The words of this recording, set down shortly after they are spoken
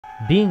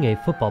Being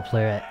a football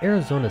player at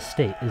Arizona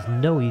State is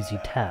no easy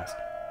task,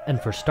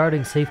 and for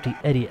starting safety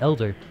Eddie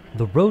Elder,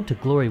 the road to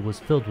glory was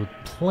filled with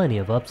plenty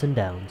of ups and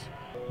downs.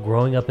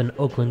 Growing up in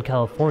Oakland,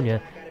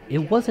 California,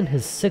 it wasn't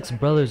his 6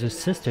 brothers or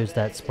sisters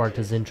that sparked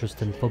his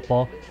interest in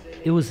football,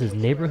 it was his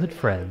neighborhood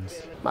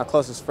friends. My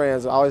closest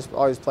friends always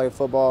played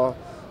football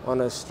on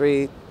the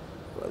street.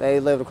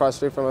 They lived across the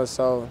street from us,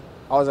 so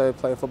I always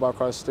played football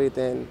across the street.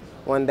 Then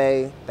one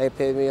day they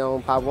put me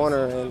on Pop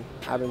Warner, and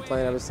I've been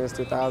playing ever since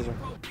 2000.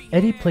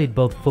 Eddie played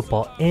both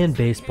football and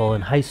baseball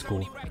in high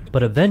school,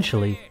 but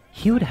eventually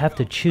he would have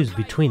to choose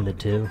between the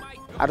two.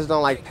 I just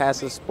don't like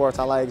passive sports.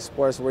 I like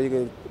sports where you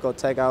can go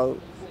take out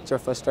your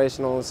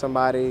frustration on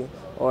somebody,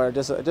 or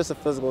just a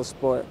physical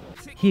sport.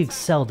 He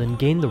excelled and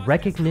gained the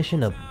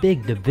recognition of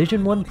big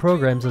Division I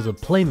programs as a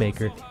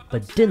playmaker,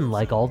 but didn't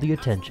like all the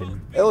attention.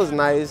 It was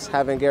nice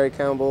having Gary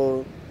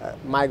Campbell,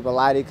 Mike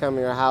Bellotti come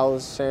to your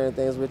house, sharing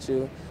things with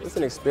you. It's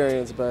an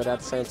experience, but at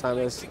the same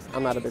time,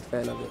 I'm not a big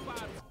fan of it.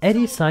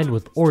 Eddie signed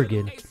with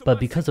Oregon, but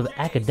because of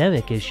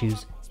academic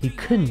issues, he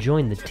couldn't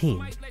join the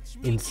team.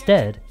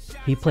 Instead,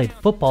 he played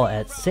football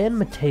at San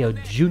Mateo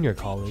Junior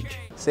College.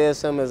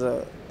 CSM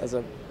is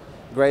a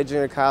great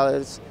junior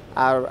college.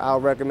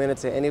 I'll recommend it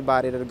to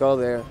anybody to go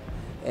there,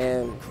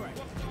 and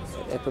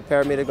it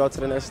prepared me to go to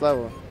the next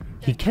level.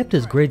 He kept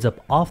his grades up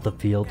off the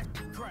field.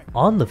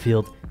 On the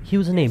field, he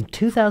was named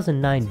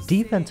 2009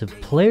 Defensive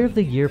Player of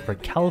the Year for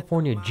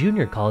California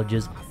junior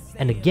colleges,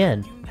 and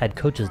again had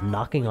coaches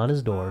knocking on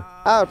his door.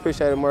 I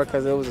appreciate it more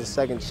because it was a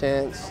second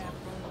chance.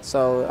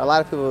 So a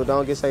lot of people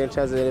don't get second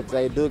chances, and if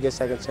they do get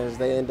second chances,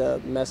 they end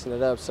up messing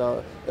it up.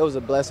 So it was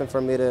a blessing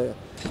for me to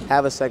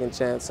have a second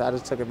chance. So I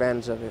just took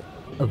advantage of it.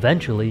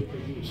 Eventually,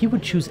 he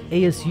would choose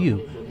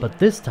ASU, but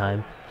this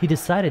time he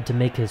decided to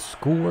make his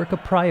schoolwork a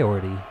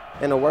priority.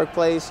 In the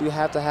workplace, you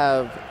have to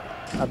have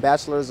a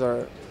bachelor's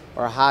or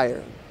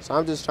higher. So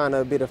I'm just trying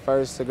to be the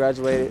first to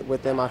graduate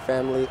within my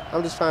family.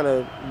 I'm just trying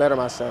to better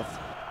myself.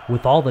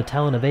 With all the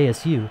talent of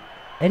ASU,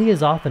 Eddie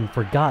is often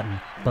forgotten,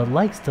 but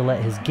likes to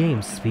let his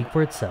game speak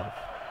for itself.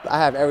 I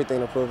have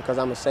everything to prove because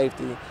I'm a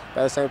safety,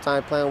 but at the same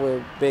time playing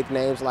with big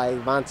names like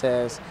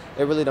Vontaze,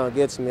 it really don't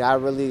get to me. I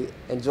really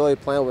enjoy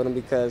playing with him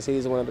because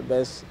he's one of the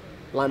best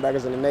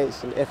linebackers in the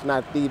nation, if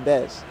not the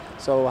best.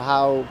 So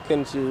how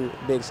couldn't you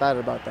be excited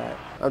about that?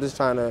 I'm just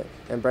trying to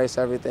embrace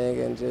everything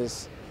and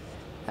just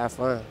have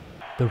fun.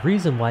 The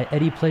reason why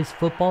Eddie plays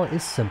football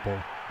is simple.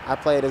 I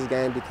play this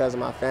game because of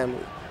my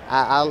family.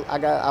 I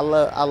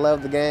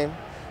love the game,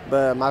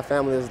 but my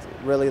family is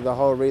really the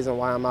whole reason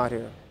why I'm out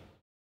here.